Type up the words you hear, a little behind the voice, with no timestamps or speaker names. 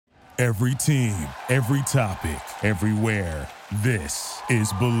Every team, every topic, everywhere. This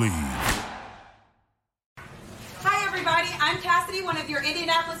is Believe. Hi, everybody. I'm Cassidy, one of your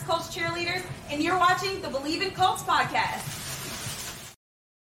Indianapolis Colts cheerleaders, and you're watching the Believe in Colts podcast.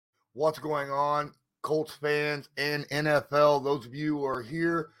 What's going on, Colts fans and NFL? Those of you who are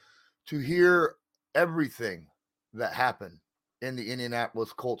here to hear everything that happened in the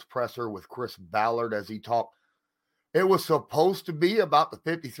Indianapolis Colts presser with Chris Ballard as he talked. It was supposed to be about the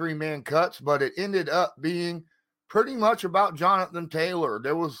 53-man cuts, but it ended up being pretty much about Jonathan Taylor.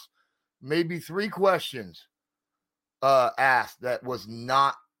 There was maybe 3 questions asked that was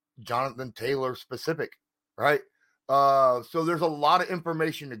not Jonathan Taylor specific, right? So there's a lot of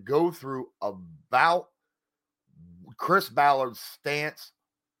information to go through about Chris Ballard's stance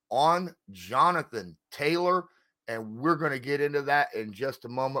on Jonathan Taylor, and we're going to get into that in just a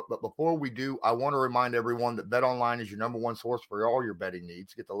moment. But before we do, I want to remind everyone that BetOnline is your number one source for all your betting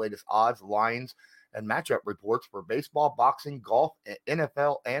needs. Get the latest odds, lines, and matchup reports for baseball, boxing, golf,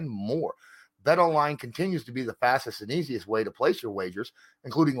 NFL, and more. BetOnline continues to be the fastest and easiest way to place your wagers,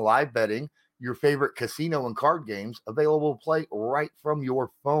 including live betting, your favorite casino and card games, available to play right from your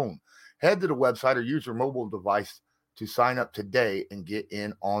phone. Head to the website or use your mobile device to sign up today and get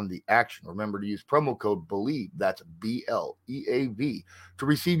in on the action. Remember to use promo code BELIEVE, that's BLEAV, to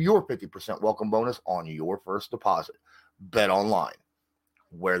receive your 50% welcome bonus on your first deposit. BetOnline,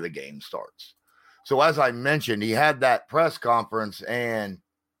 where the game starts. So as I mentioned, he had that press conference, and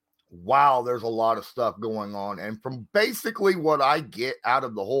wow, there's a lot of stuff going on. And from basically what I get out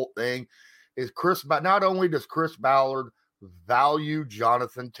of the whole thing is not only does Chris Ballard value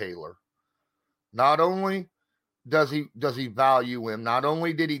Jonathan Taylor, not only does he value him, not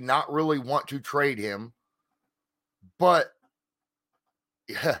only did he not really want to trade him, but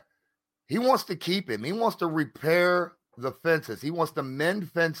he wants to keep him. He wants to repair the fences. He wants to mend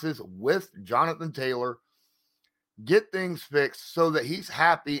fences with Jonathan Taylor, get things fixed so that he's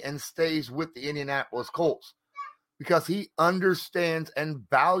happy and stays with the Indianapolis Colts, because he understands and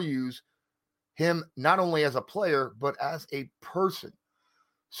values him not only as a player, but as a person.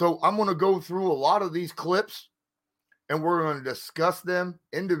 So I'm going to go through a lot of these clips, and we're going to discuss them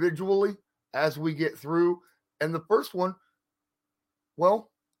individually as we get through. And the first one, well,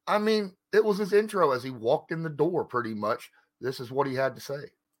 I mean, it was his intro as he walked in the door pretty much. This is what he had to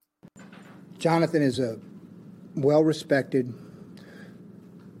say. Jonathan is a well-respected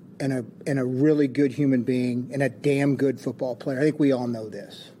and a really good human being and a damn good football player. I think we all know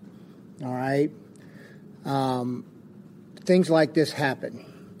this. All right? Things like this happen.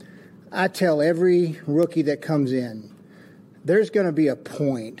 I tell every rookie that comes in, there's going to be a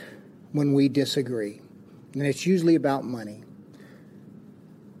point when we disagree, and it's usually about money.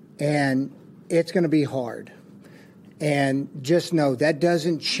 And it's going to be hard. And just know that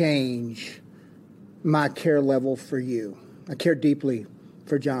doesn't change my care level for you. I care deeply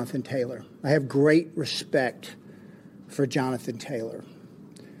for Jonathan Taylor. I have great respect for Jonathan Taylor.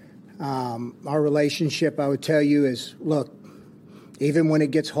 Our relationship, I would tell you, is, look, even when it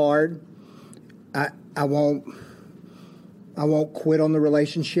gets hard, I won't quit on the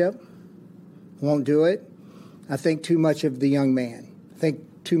relationship. I won't do it. I think too much of the young man. I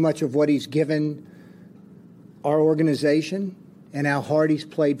think too much of what he's given our organization and how hard he's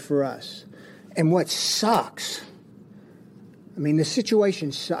played for us. And what sucks, I mean, the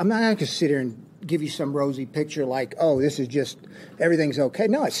situation, I'm not going to sit here and give you some rosy picture like, oh, this is just, everything's okay.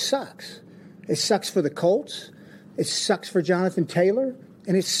 No, it sucks. It sucks for the Colts. It sucks for Jonathan Taylor.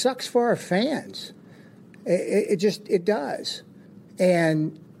 And it sucks for our fans. It does.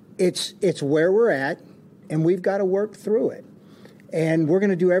 And it's where we're at, and we've got to work through it. And we're going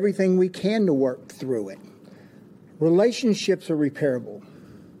to do everything we can to work through it. Relationships are repairable.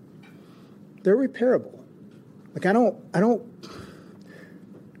 They're repairable. Like, I don't,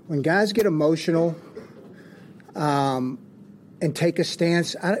 when guys get emotional and take a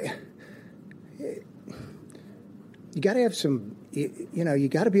stance, you got to have some, you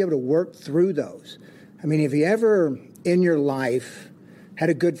got to be able to work through those. I mean, if you ever in your life had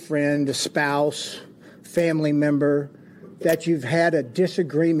a good friend, a spouse, family member that you've had a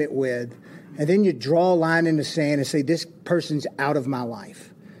disagreement with, and then you draw a line in the sand and say, this person's out of my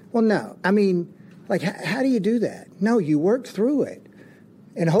life. Well, no. I mean, like, how do you do that? No, you work through it.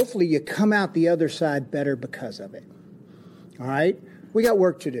 And hopefully you come out the other side better because of it. All right? We got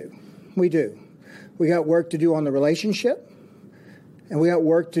work to do. We do. We got work to do on the relationship, and we got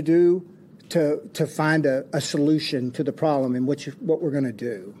work to do to find a solution to the problem and what we're going to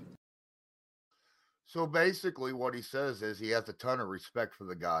do. So basically what he says is he has a ton of respect for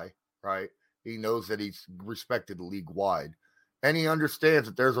the guy, right? He knows that he's respected league-wide. And he understands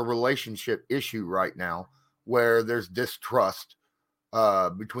that there's a relationship issue right now where there's distrust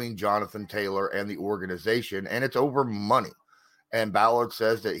between Jonathan Taylor and the organization, and it's over money. And Ballard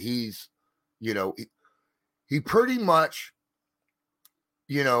says that he's, he pretty much,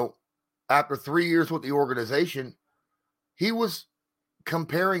 after 3 years with the organization, he was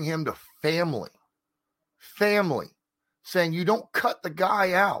comparing him to family, saying you don't cut the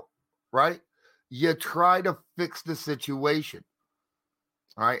guy out, right? You try to fix the situation.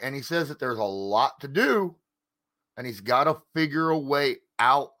 All right. And he says that there's a lot to do, and he's got to figure a way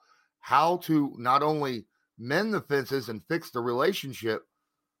out how to not only mend the fences and fix the relationship,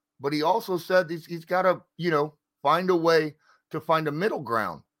 but he also said he's got to, find a way to find a middle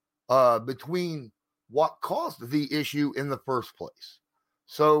ground between what caused the issue in the first place.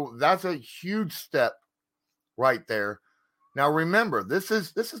 So that's a huge step right there. Now, remember, this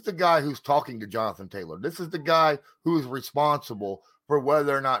is the guy who's talking to Jonathan Taylor. This is the guy who is responsible for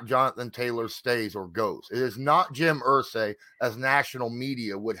whether or not Jonathan Taylor stays or goes. It is not Jim Irsay, as national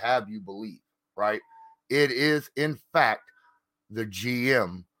media would have you believe, right? It is, in fact, the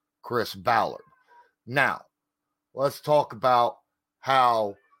GM, Chris Ballard. Now, let's talk about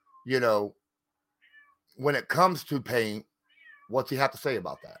how, when it comes to paying, what's he have to say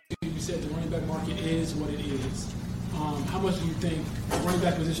about that? You said the running back market is what it is. How much do you think the running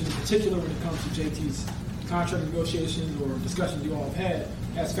back position in particular, when it comes to JT's contract negotiations or discussions you all have had,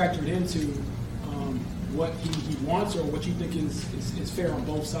 has factored into what he wants, or what you think is fair on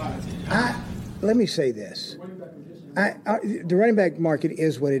both sides? Let me say this. The running back market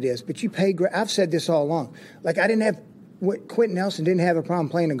is what it is, but you pay. I've said this all along. Like, Quentin Nelson didn't have a problem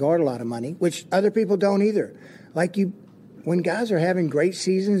playing a guard a lot of money, which other people don't either. When guys are having great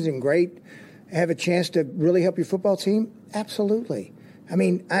seasons and have a chance to really help your football team, absolutely. I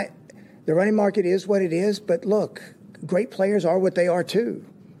mean, the running market is what it is, but look, great players are what they are too.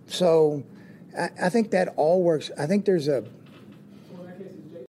 So I think that all works. I think there's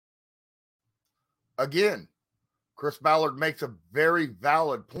Again, Chris Ballard makes a very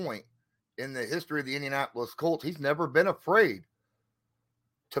valid point. In the history of the Indianapolis Colts, he's never been afraid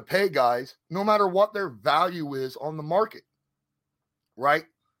to pay guys, no matter what their value is on the market, right?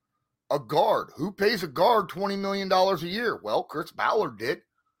 A guard. Who pays a guard $20 million a year? Well, Chris Ballard did.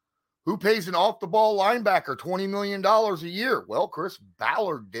 Who pays an off-the-ball linebacker $20 million a year? Well, Chris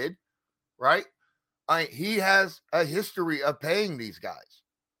Ballard did, right? He has a history of paying these guys.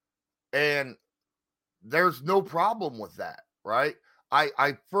 And there's no problem with that, right?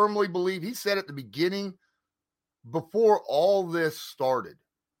 I firmly believe, he said at the beginning, before all of this started,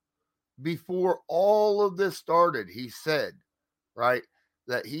 he said, right,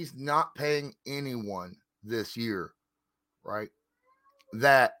 that he's not paying anyone this year, right?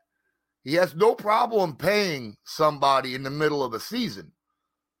 That he has no problem paying somebody in the middle of a season,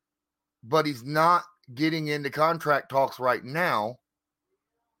 but he's not getting into contract talks right now.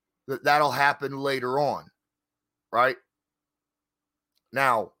 That'll happen later on, right?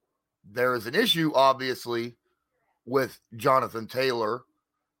 Now, there is an issue, obviously, with Jonathan Taylor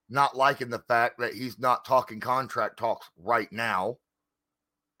not liking the fact that he's not talking contract talks right now.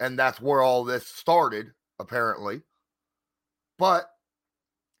 And that's where all this started, apparently. But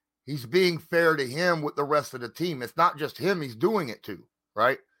he's being fair to him with the rest of the team. It's not just him he's doing it to,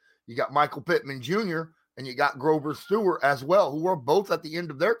 right? You got Michael Pittman Jr. and you got Grover Stewart as well, who are both at the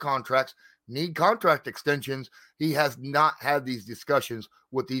end of their contracts, need contract extensions. He has not had these discussions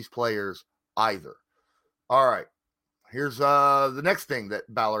with these players either. All right. Here's the next thing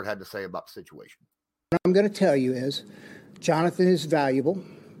that Ballard had to say about the situation. What I'm going to tell you is Jonathan is valuable.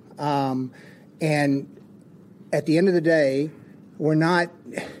 And at the end of the day, we're not,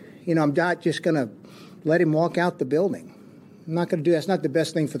 I'm not just going to let him walk out the building. I'm not going to do that. That's not the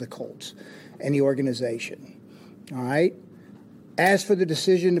best thing for the Colts and the organization. All right? As for the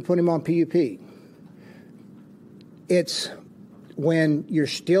decision to put him on PUP, it's when you're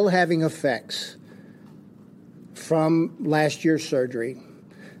still having effects from last year's surgery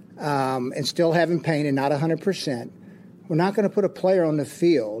and still having pain and not 100%, we're not going to put a player on the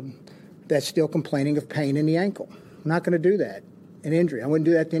field that's still complaining of pain in the ankle. I'm not going to do that, an injury. I wouldn't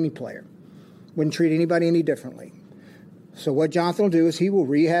do that to any player. Wouldn't treat anybody any differently. So what Jonathan will do is he will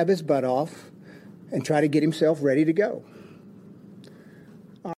rehab his butt off and try to get himself ready to go.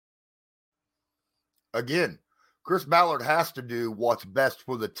 Again, Chris Ballard has to do what's best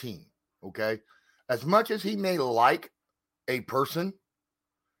for the team, okay? As much as he may like a person,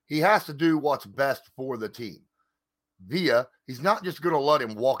 he has to do what's best for the team. He's not just going to let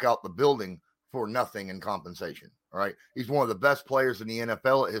him walk out the building for nothing in compensation, all right? He's one of the best players in the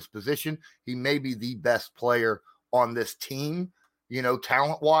NFL at his position. He may be the best player on this team,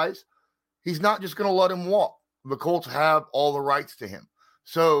 talent-wise, he's not just going to let him walk. The Colts have all the rights to him.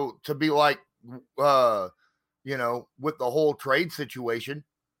 So to be like, with the whole trade situation,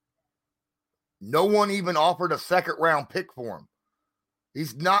 no one even offered a second-round pick for him.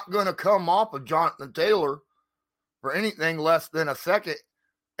 He's not going to come off of Jonathan Taylor for anything less than a second.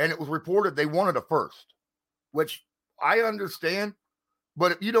 And it was reported they wanted a first, which I understand.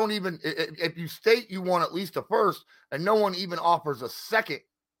 But if you don't even, if you state you want at least a first and no one even offers a second,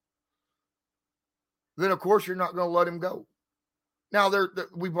 then of course you're not going to let him go. Now,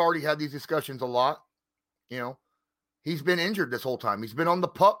 we've already had these discussions a lot. He's been injured this whole time. He's been on the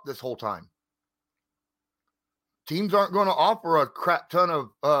PUP this whole time. Teams aren't going to offer a crap ton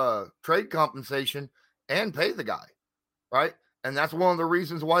of trade compensation and pay the guy, right? And that's one of the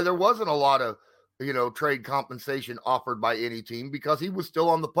reasons why there wasn't a lot of, trade compensation offered by any team, because he was still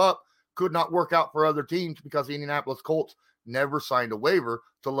on the PUP, could not work out for other teams because the Indianapolis Colts never signed a waiver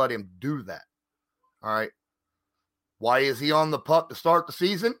to let him do that. All right. Why is he on the PUP to start the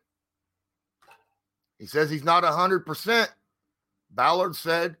season? He says he's not 100%. Ballard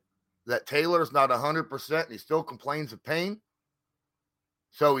said that Taylor's not 100% and he still complains of pain.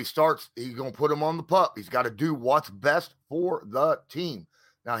 So he's going to put him on the PUP. He's got to do what's best for the team.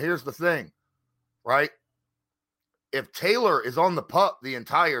 Now, here's the thing, right? If Taylor is on the PUP the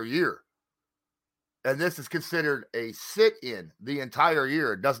entire year, and this is considered a sit-in the entire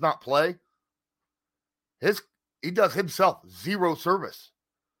year, does not play, he does himself zero service,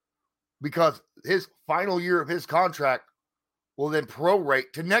 because his final year of his contract will then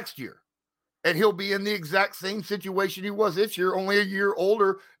prorate to next year. And he'll be in the exact same situation he was this year, only a year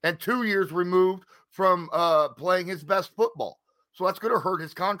older and 2 years removed from playing his best football. So that's going to hurt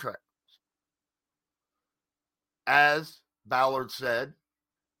his contract. As Ballard said,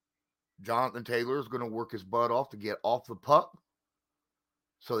 Jonathan Taylor is going to work his butt off to get off the PUP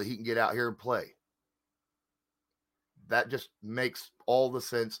so that he can get out here and play. That just makes all the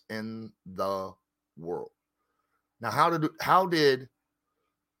sense in the world. Now, how did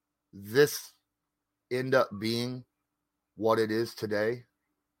this end up being what it is today?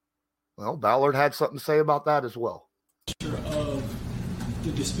 Well, Ballard had something to say about that as well. Of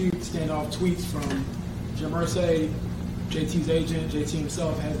the dispute standoff tweets from Jim Irsay, JT's agent, JT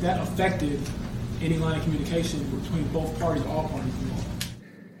himself, has that affected any line of communication between both parties, all parties involved?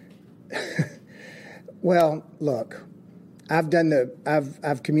 Well, look,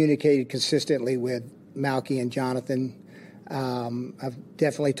 I've communicated consistently with Malky and Jonathan. I've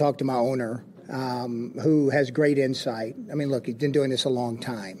definitely talked to my owner, who has great insight. I mean, look, he's been doing this a long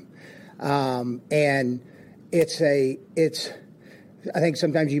time. And I think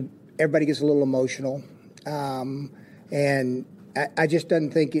sometimes everybody gets a little emotional. And I just I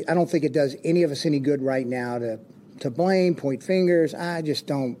don't think it does any of us any good right now to blame, point fingers. I just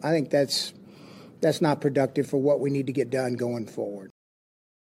don't. I think that's not productive for what we need to get done going forward.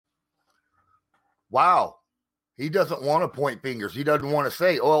 Wow. He doesn't want to point fingers. He doesn't want to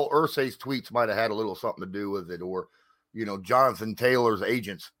say, oh, Irsay's tweets might have had a little something to do with it, or, Jonathan Taylor's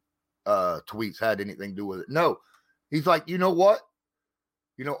agent's tweets had anything to do with it. No. He's like, you know what?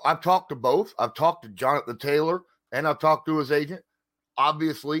 I've talked to both. I've talked to Jonathan Taylor and I've talked to his agent.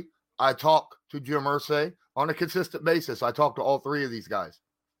 Obviously, I talk to Jim Irsay on a consistent basis. I talk to all three of these guys,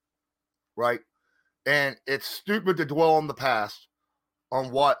 right? And it's stupid to dwell on the past,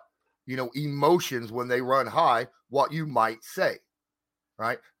 on what, emotions when they run high, what you might say,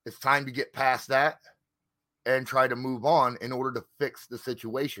 right? It's time to get past that and try to move on in order to fix the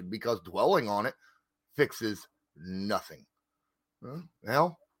situation, because dwelling on it fixes nothing.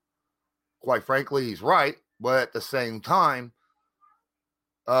 Well, quite frankly, he's right. But at the same time,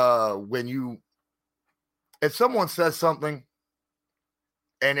 if someone says something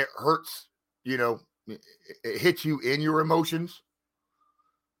and it hurts, it hits you in your emotions,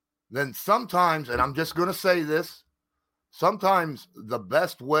 then sometimes, and I'm just going to say this, sometimes the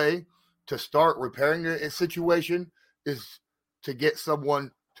best way to start repairing a situation is to get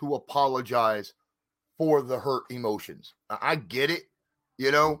someone to apologize for the hurt emotions. I get it,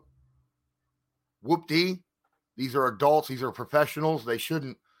 whoop-dee. These are adults. These are professionals. They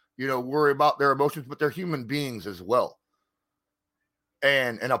shouldn't, worry about their emotions, but they're human beings as well.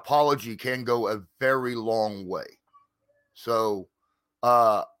 And an apology can go a very long way. So,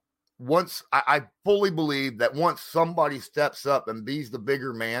 I fully believe that once somebody steps up and be's the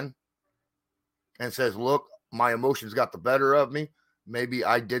bigger man and says, look, my emotions got the better of me. Maybe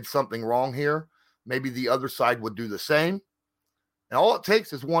I did something wrong here. Maybe the other side would do the same. And all it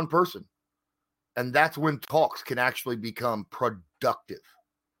takes is one person. And that's when talks can actually become productive.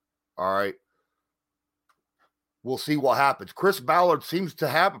 All right. we'll see what happens. Chris Ballard seems to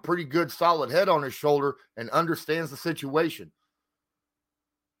have a pretty good solid head on his shoulder and understands the situation.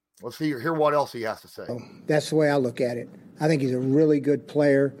 Let's hear what else he has to say. That's the way I look at it. I think he's a really good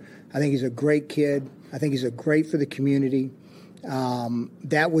player. I think he's a great kid. I think he's great for the community.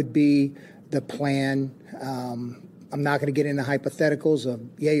 That would be the plan. I'm not going to get into hypotheticals of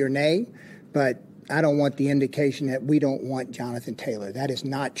yay or nay, but I don't want the indication that we don't want Jonathan Taylor. That is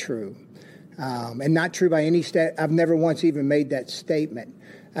not true. And not true by any stat. I've never once even made that statement.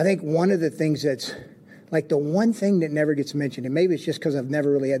 I think one of the things that's like the one thing that never gets mentioned, and maybe it's just because I've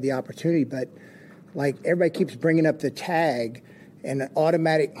never really had the opportunity, but like everybody keeps bringing up the tag and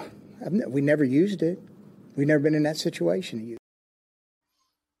automatic. We never used it. We've never been in that situation.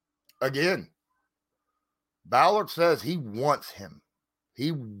 Again, Ballard says he wants him.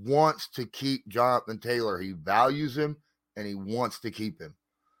 He wants to keep Jonathan Taylor. He values him, and he wants to keep him.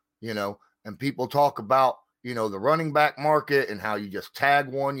 And people talk about, the running back market and how you just tag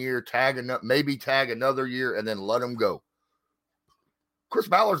 1 year, maybe tag another year, and then let him go. Chris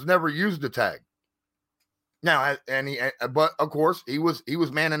Ballard's never used the tag. Now, but of course, he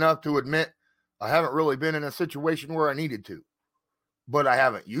was man enough to admit, I haven't really been in a situation where I needed to, but I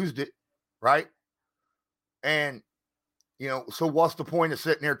haven't used it, right? And, so what's the point of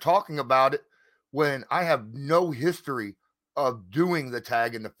sitting there talking about it when I have no history of doing the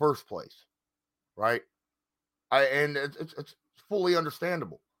tag in the first place, right? And it's fully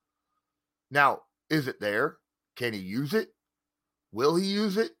understandable. Now, is it there? Can he use it? Will he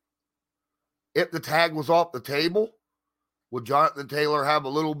use it? If the tag was off the table, would Jonathan Taylor have a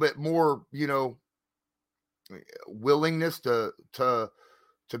little bit more, willingness to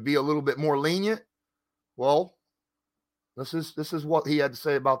be a little bit more lenient? Well, this is what he had to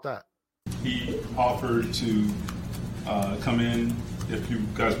say about that. He offered to come in if you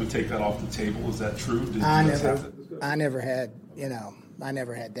guys would take that off the table. Is that true? I never had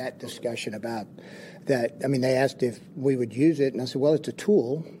that discussion about that. I mean, they asked if we would use it, and I said, well, it's a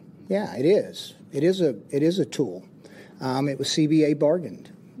tool. Yeah, it is. It is a tool. It was CBA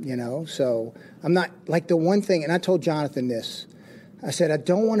bargained, so I'm not like the one thing, and I told Jonathan this. I said, I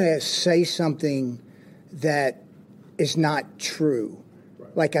don't want to say something that is not true.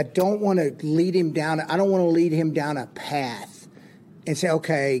 Right. Like, I don't want to lead him down a path and say,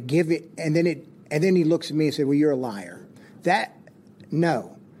 okay, give it. And then he looks at me and said, well, you're a liar.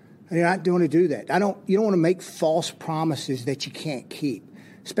 No, you're not going to do that. You don't want to make false promises that you can't keep,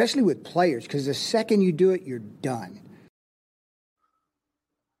 especially with players, because the second you do it, you're done.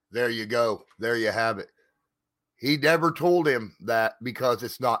 There you go. There you have it. He never told him that because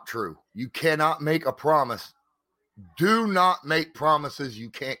it's not true. You cannot make a promise. Do not make promises you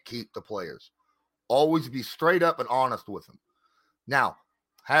can't keep to players. Always be straight up and honest with them. Now,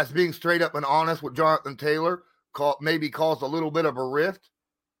 has being straight up and honest with Jonathan Taylor maybe caused a little bit of a rift?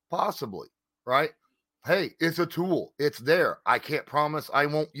 Possibly, right? Hey, it's a tool. It's there. I can't promise I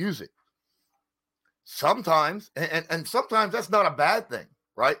won't use it. Sometimes, and sometimes that's not a bad thing,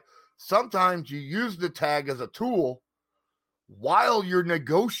 right? Sometimes you use the tag as a tool while you're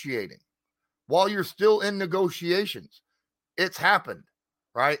negotiating, while you're still in negotiations. It's happened,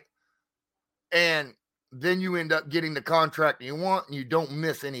 right? And then you end up getting the contract you want and you don't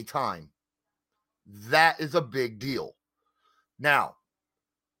miss any time. That is a big deal. Now,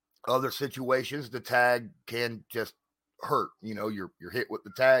 other situations, the tag can just hurt. You're hit with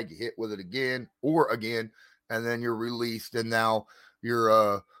the tag, you hit with it again, and then you're released, and now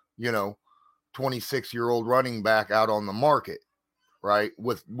you're 26-year-old running back out on the market, right?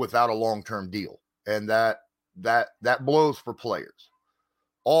 Without a long-term deal. And that blows for players.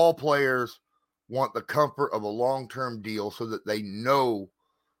 All players want the comfort of a long-term deal so that they know,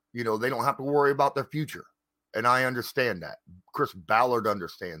 they don't have to worry about their future. And I understand that. Chris Ballard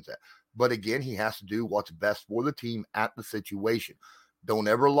understands that. But again, he has to do what's best for the team at the situation. Don't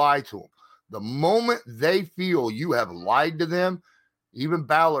ever lie to them. The moment they feel you have lied to them, even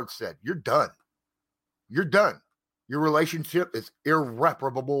Ballard said, you're done. You're done. Your relationship is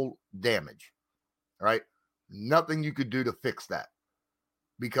irreparable damage, right? Nothing you could do to fix that.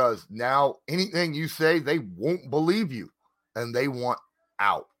 Because now anything you say, they won't believe you, and they want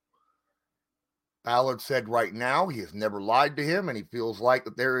out. Ballard said right now he has never lied to him, and he feels like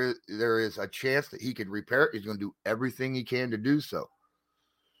that there is a chance that he can repair it. He's going to do everything he can to do so.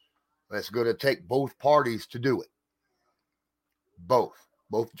 It's going to take both parties to do it. Both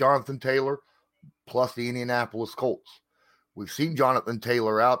Jonathan Taylor plus the Indianapolis Colts. We've seen Jonathan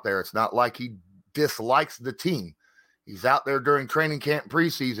Taylor out there. It's not like he dislikes the team. He's out there during training camp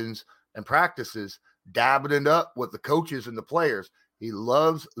preseasons and practices, dabbing it up with the coaches and the players. He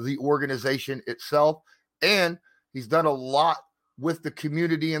loves the organization itself, and He's done a lot with the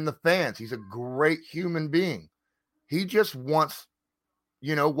community and the fans. He's a great human being. He just wants,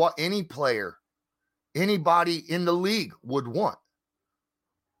 what any player, anybody in the league would want.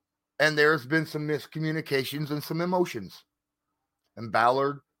 And there's been some miscommunications and some emotions. And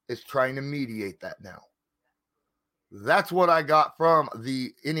Ballard is trying to mediate that now. That's what I got from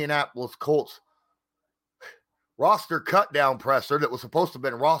the Indianapolis Colts roster cutdown presser that was supposed to have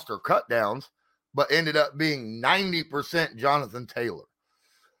been roster cutdowns, but ended up being 90% Jonathan Taylor.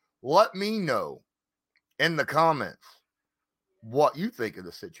 Let me know in the comments what you think of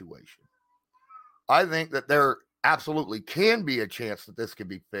the situation. I think that there absolutely can be a chance that this can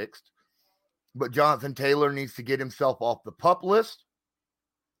be fixed, but Jonathan Taylor needs to get himself off the PUP list,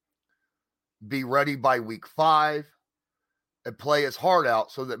 be ready by week 5, and play his heart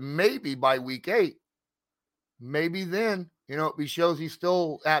out so that maybe by week 8, maybe then, if he shows he's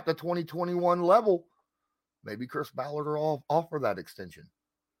still at the 2021 level, maybe Chris Ballard will offer that extension.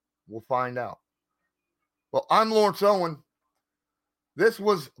 We'll find out. Well, I'm Lawrence Owen. This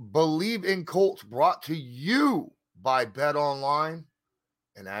was Believe in Colts, brought to you by Bet Online.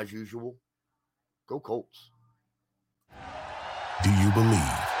 And as usual, go Colts. Do you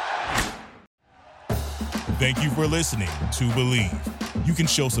believe? Thank you for listening to Believe. You can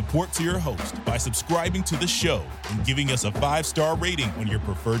show support to your host by subscribing to the show and giving us a 5-star rating on your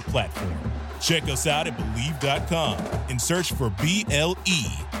preferred platform. Check us out at Believe.com and search for BLEAV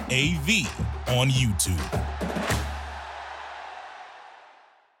on YouTube.